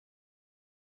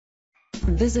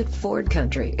Visit Ford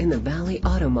Country in the Valley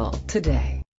Auto Mall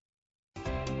today.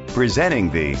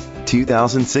 Presenting the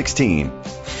 2016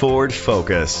 Ford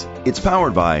Focus. It's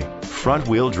powered by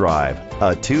front-wheel drive,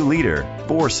 a 2-liter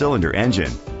 4-cylinder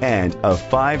engine, and a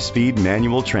 5-speed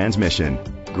manual transmission.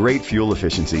 Great fuel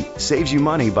efficiency saves you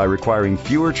money by requiring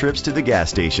fewer trips to the gas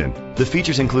station. The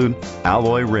features include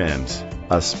alloy rims,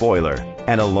 a spoiler,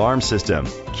 an alarm system,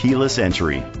 keyless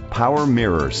entry, power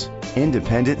mirrors,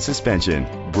 independent suspension,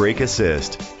 brake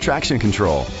assist, traction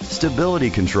control, stability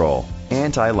control,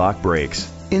 anti-lock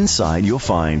brakes. Inside you'll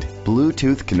find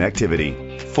Bluetooth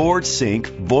connectivity, Ford Sync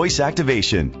voice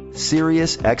activation,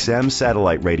 Sirius XM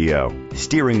satellite radio,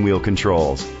 steering wheel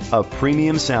controls, a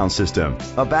premium sound system,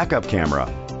 a backup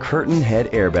camera, curtain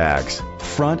head airbags,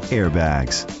 front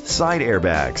airbags, side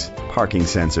airbags, parking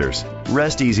sensors.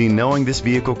 Rest easy knowing this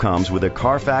vehicle comes with a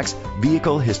Carfax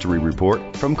Vehicle History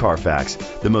Report from Carfax,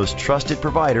 the most trusted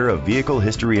provider of vehicle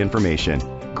history information.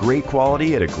 Great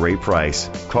quality at a great price.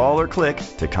 Call or click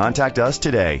to contact us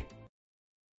today.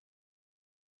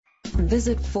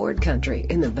 Visit Ford Country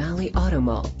in the Valley Auto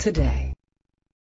Mall today.